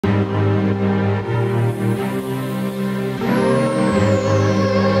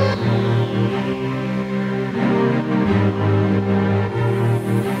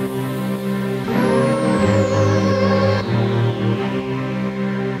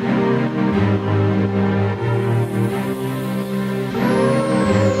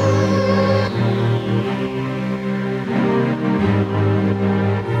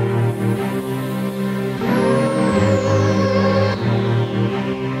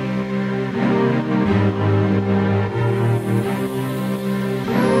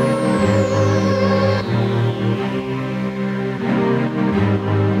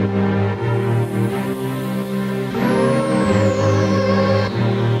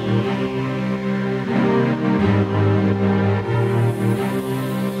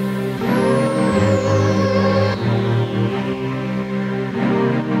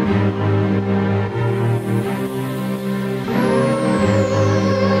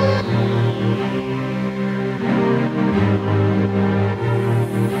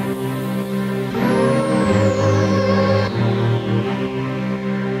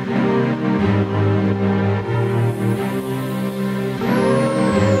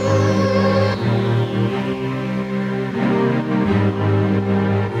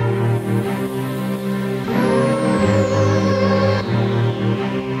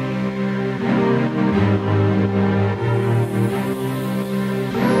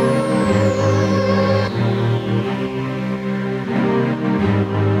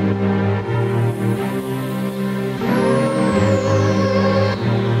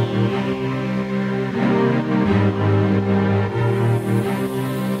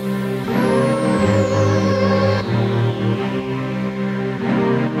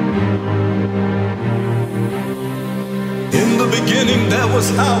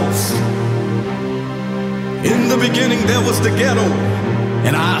was house. In the beginning there was the ghetto,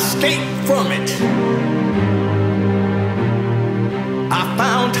 and I escaped from it. I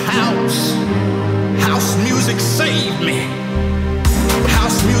found house. House music saved me.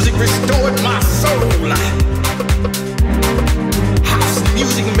 House music restored my soul. House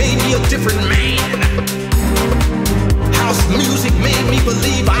music made me a different man. House music made me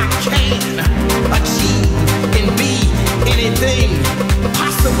believe I can achieve and be anything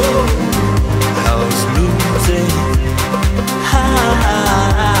possible. House music,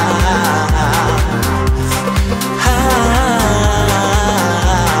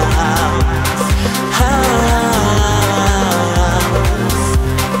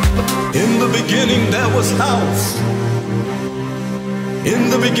 in the beginning there was house. In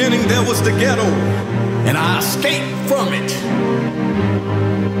the beginning there was the ghetto, and I escaped from it.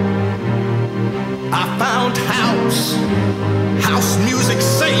 I found house. House music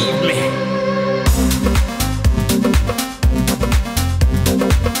saved me.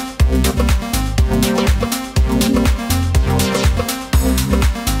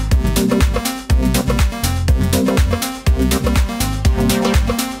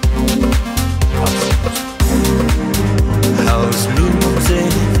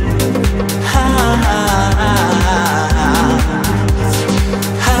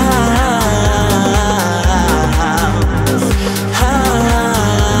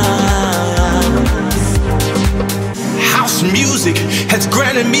 Has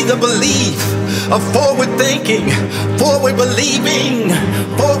granted me the belief of forward thinking, forward believing,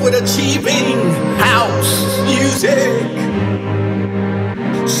 forward achieving. House music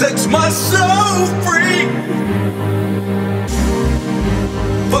sets my soul free.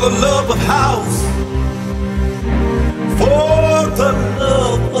 For the love of house, for the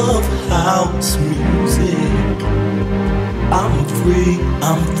love of house music, I'm free,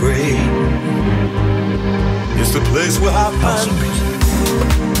 I'm free. It's the place where I find me.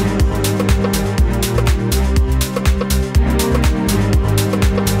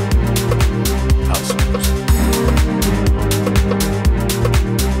 House music.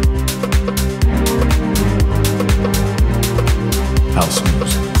 House music.